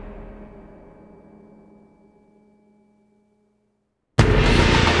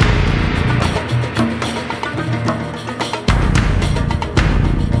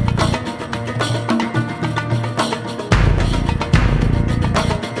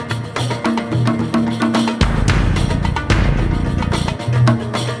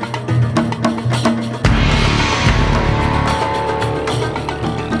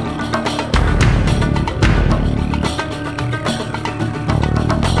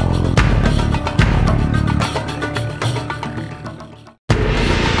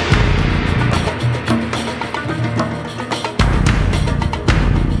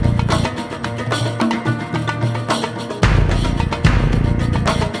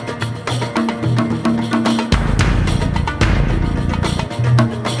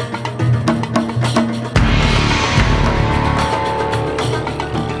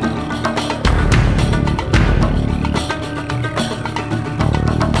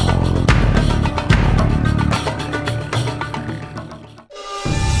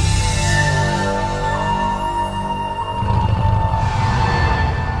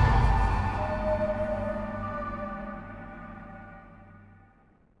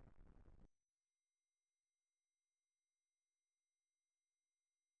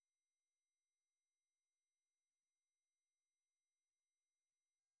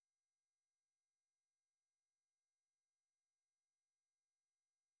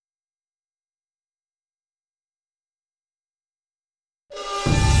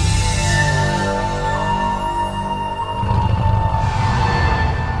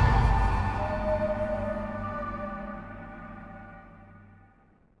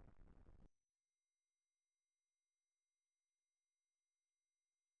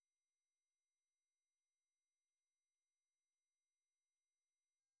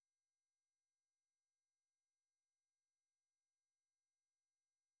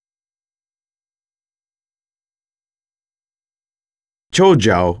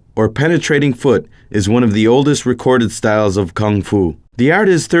 Choujiao, or penetrating foot, is one of the oldest recorded styles of Kung Fu. The art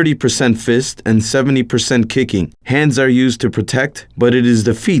is 30% fist and 70% kicking. Hands are used to protect, but it is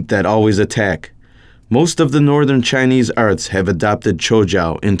the feet that always attack. Most of the northern Chinese arts have adopted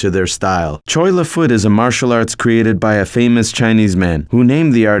Choujiao into their style. Choi Le Foot is a martial arts created by a famous Chinese man who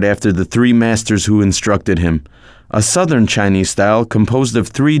named the art after the three masters who instructed him. A southern Chinese style composed of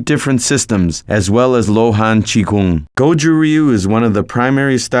 3 different systems, as well as Lohan Qigong. Goju Ryu is one of the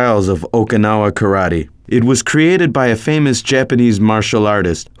primary styles of Okinawa karate. It was created by a famous Japanese martial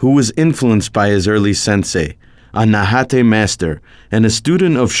artist who was influenced by his early sensei, a Nahate master, and a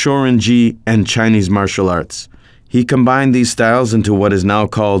student of Shorinji and Chinese martial arts. He combined these styles into what is now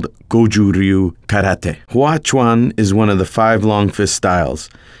called Goju Ryu Karate. Hua Chuan is one of the 5 long fist styles,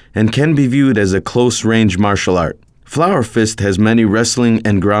 and can be viewed as a close-range martial art. Flower Fist has many wrestling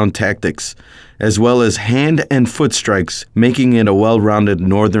and ground tactics, as well as hand and foot strikes, making it a well-rounded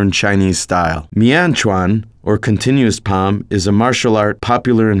northern Chinese style. Mian Chuan, or continuous palm, is a martial art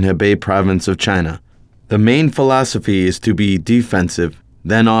popular in Hebei province of China. The main philosophy is to be defensive,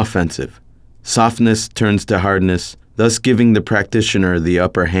 then offensive. Softness turns to hardness, thus giving the practitioner the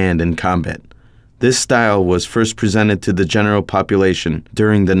upper hand in combat. This style was first presented to the general population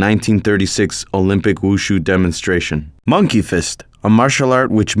during the 1936 Olympic Wushu demonstration. Monkey Fist, a martial art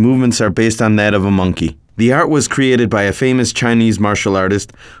which movements are based on that of a monkey. The art was created by a famous Chinese martial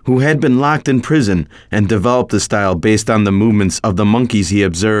artist who had been locked in prison and developed the style based on the movements of the monkeys he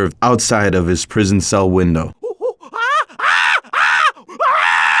observed outside of his prison cell window.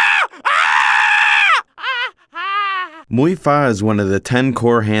 Mui Fa is one of the 10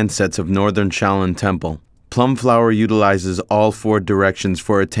 core handsets of Northern Shaolin Temple. Plumflower utilizes all 4 directions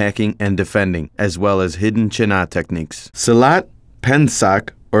for attacking and defending, as well as hidden China techniques. Salat, Pensak,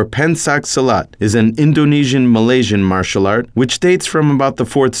 or Pensak Salat, is an Indonesian-Malaysian martial art which dates from about the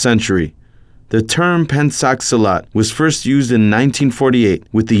 4th century. The term Pensak Salat was first used in 1948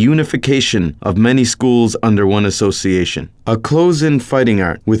 with the unification of many schools under one association. A close-in fighting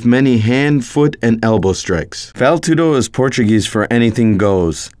art with many hand, foot, and elbow strikes. Valtudo is Portuguese for anything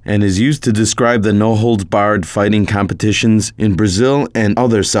goes and is used to describe the no-holds-barred fighting competitions in Brazil and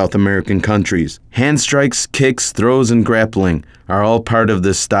other South American countries. Hand strikes, kicks, throws, and grappling are all part of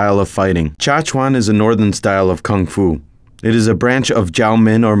this style of fighting. Chachuan is a northern style of Kung Fu. It is a branch of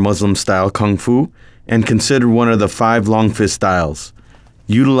Jiaomin or Muslim-style Kung Fu and considered one of the 5 long fist styles,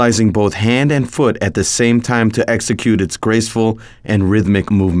 utilizing both hand and foot at the same time to execute its graceful and rhythmic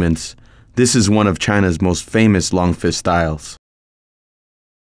movements. This is one of China's most famous long fist styles.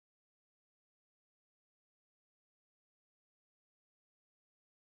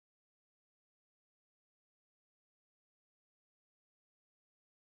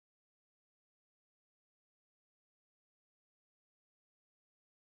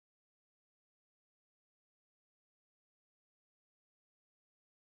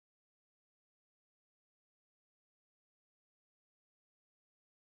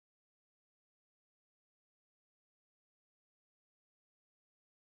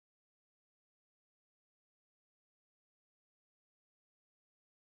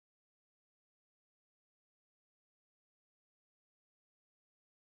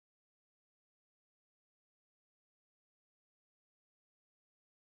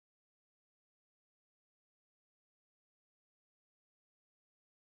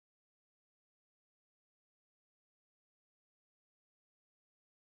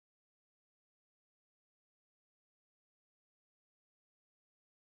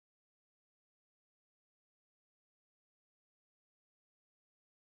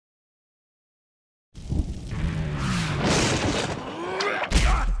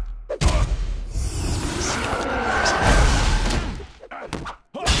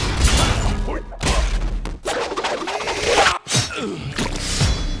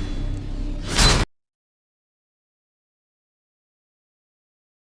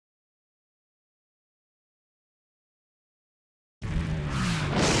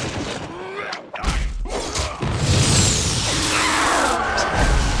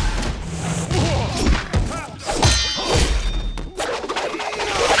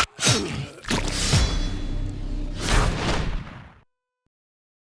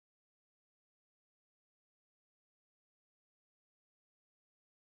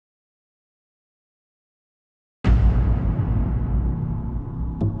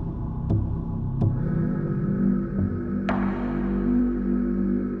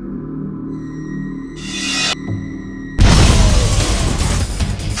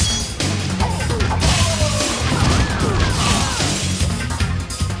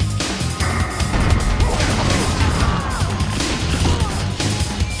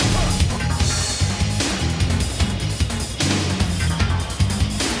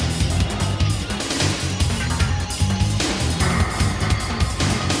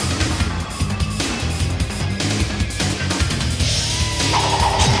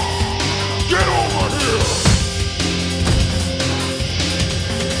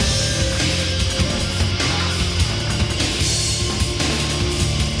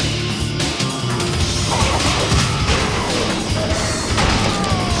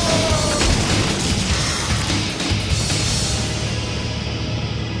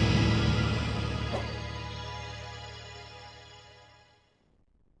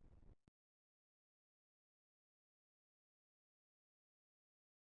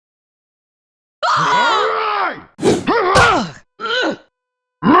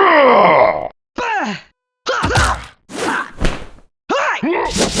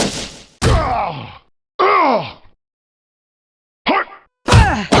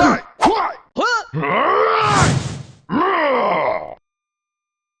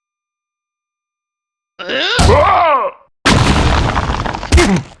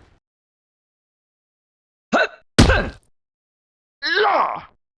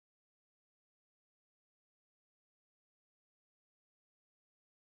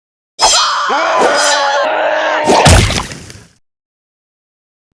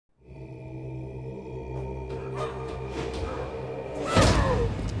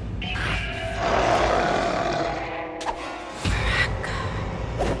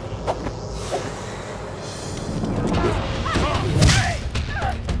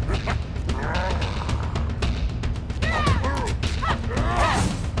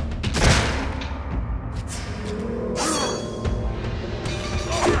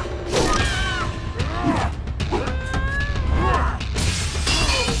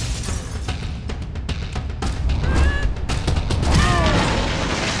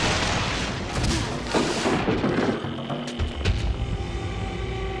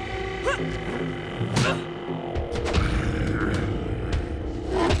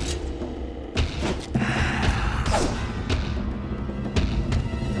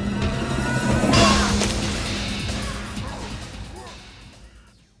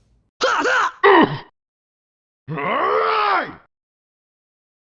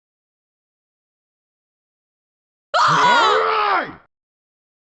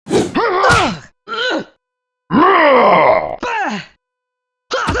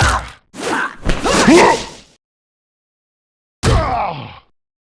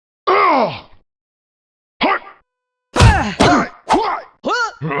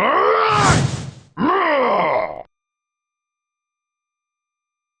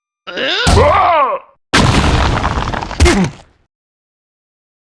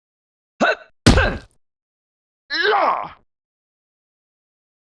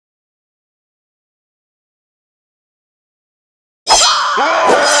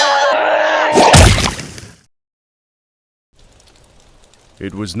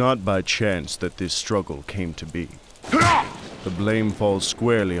 It was not by chance that this struggle came to be. The blame falls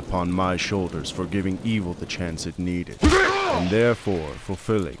squarely upon my shoulders for giving evil the chance it needed, and therefore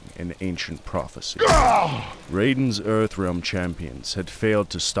fulfilling an ancient prophecy. Raiden's Earthrealm champions had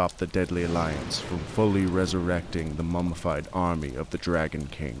failed to stop the Deadly Alliance from fully resurrecting the mummified army of the Dragon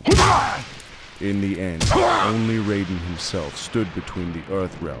King. In the end, only Raiden himself stood between the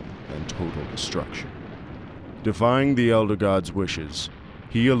Earthrealm and total destruction. Defying the Elder God's wishes,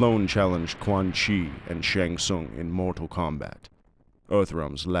 he alone challenged QuanChi and Shang Tsung in mortal combat,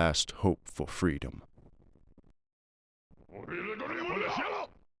 Earthrealm's last hope for freedom.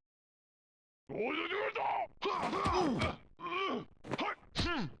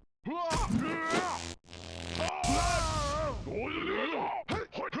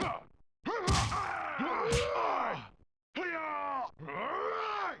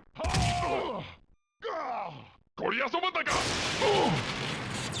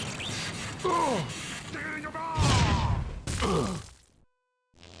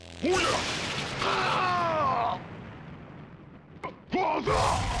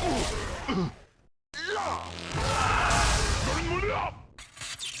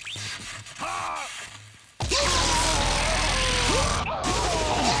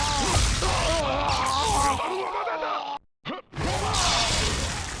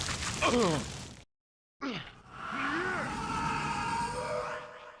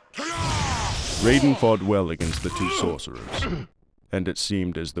 Raiden fought well against the two sorcerers, and it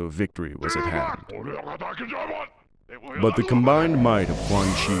seemed as though victory was at hand. But the combined might of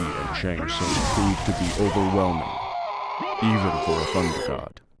QuanChi and Shang Tsung proved to be overwhelming, even for a Thunder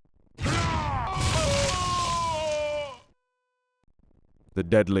God. The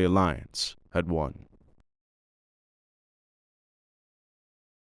Deadly Alliance had won.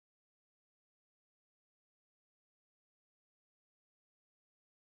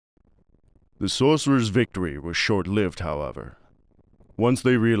 The sorcerer's victory was short-lived, however. Once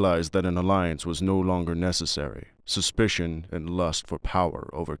they realized that an alliance was no longer necessary, suspicion and lust for power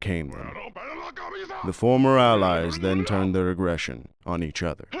overcame them. The former allies then turned their aggression on each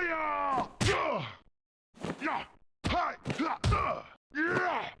other.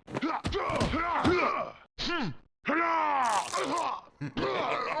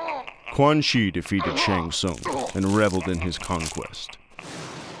 QuanChi defeated Shang Tsung and reveled in his conquest.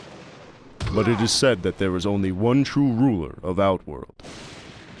 But it is said that there is only one true ruler of Outworld,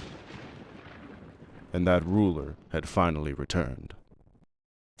 and that ruler had finally returned.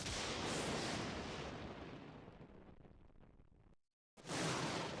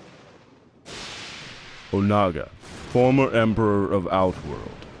 Onaga, former Emperor of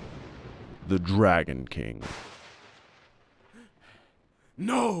Outworld, the Dragon King.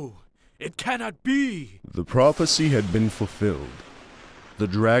 No! It cannot be! The prophecy had been fulfilled. The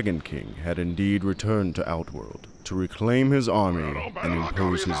Dragon King had indeed returned to Outworld to reclaim his army and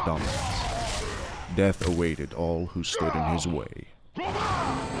impose his dominance. Death awaited all who stood in his way.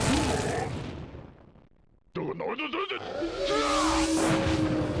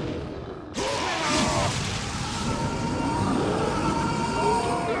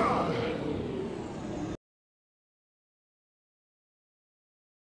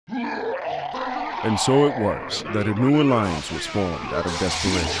 And so it was that a new alliance was formed out of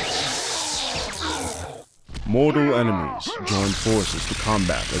desperation. Mortal enemies joined forces to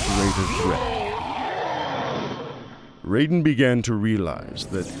combat a greater threat. Raiden began to realize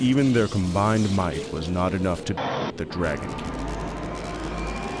that even their combined might was not enough to defeat the Dragon King.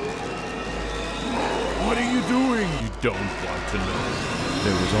 What are you doing? You don't want to know.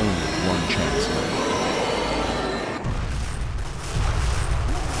 There was only one chance left.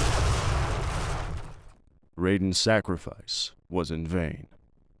 Raiden's sacrifice was in vain,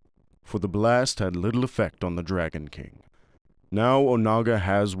 for the blast had little effect on the Dragon King. Now Onaga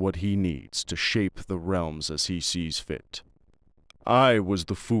has what he needs to shape the realms as he sees fit. I was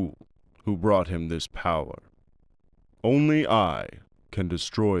the fool who brought him this power. Only I can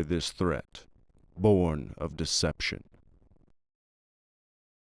destroy this threat, born of deception.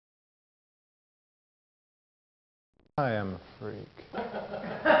 I am a freak.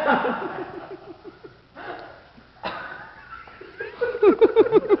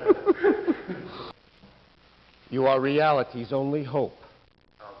 You are reality's only hope.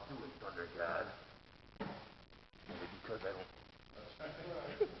 I'll do it, Thunder God. Because I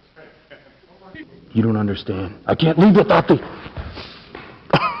don't... You don't understand. I can't leave without the...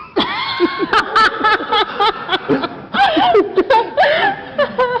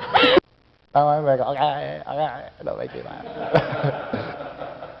 Don't make me laugh.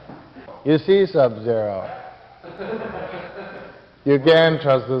 You see, SubZero, you can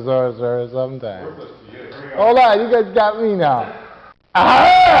trust the sorcerer sometimes. Hold on, you guys got me now.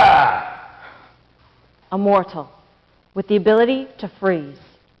 Aha! A mortal, with the ability to freeze.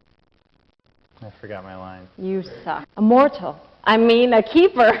 I forgot my line. You suck. A mortal. I mean, a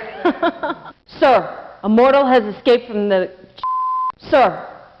keeper. Sir, a mortal has escaped from the... Sir,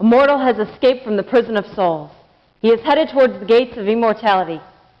 a mortal has escaped from the prison of souls. He is headed towards the gates of immortality.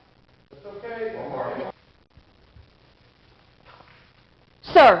 It's okay.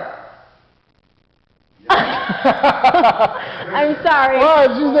 Sir. I'm sorry.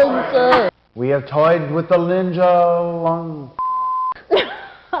 What? She doesn't say. We have toyed with the ninja long...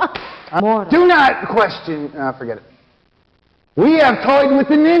 Do not question... forget it. We have toyed with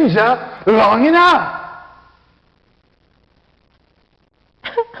the ninja long enough.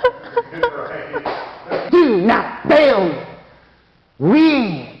 Do not fail me.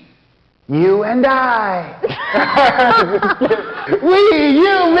 We, you and I. We,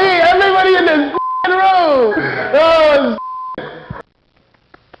 you, me, everybody in this room. Oh,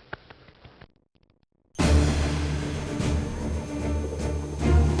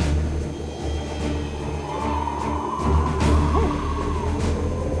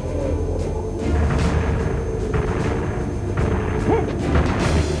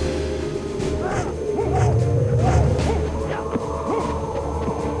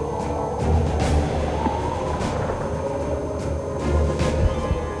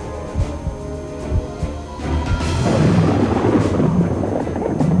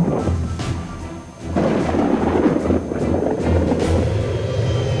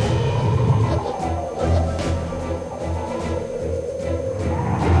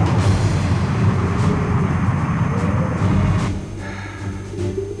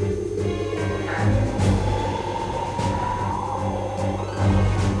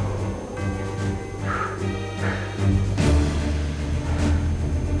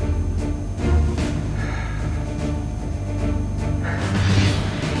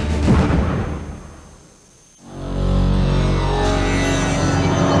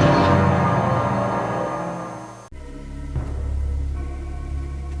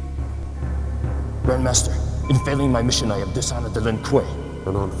 Grandmaster, in failing my mission, I have dishonored the Lin Kuei.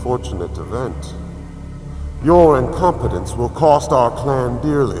 An unfortunate event. Your incompetence will cost our clan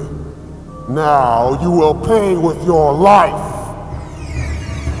dearly. Now you will pay with your life!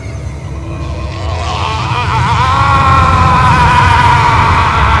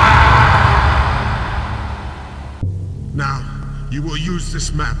 Now, you will use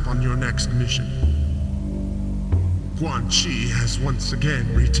this map on your next mission. QuanChi has once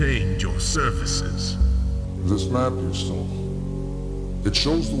again retained your services. This map you saw. It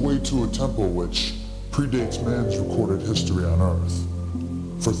shows the way to a temple which predates man's recorded history on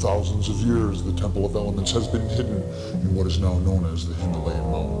Earth. For thousands of years, the Temple of Elements has been hidden in what is now known as the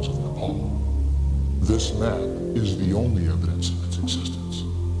Himalayan Mountains of Nepal. This map is the only evidence of its existence.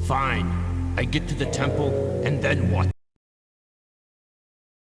 Fine. I get to the temple, and then what?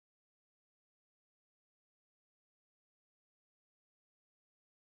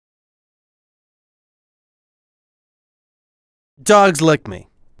 Dogs lick me.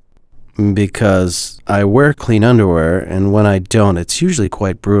 Because I wear clean underwear, and when I don't, it's usually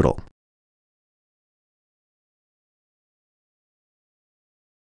quite brutal.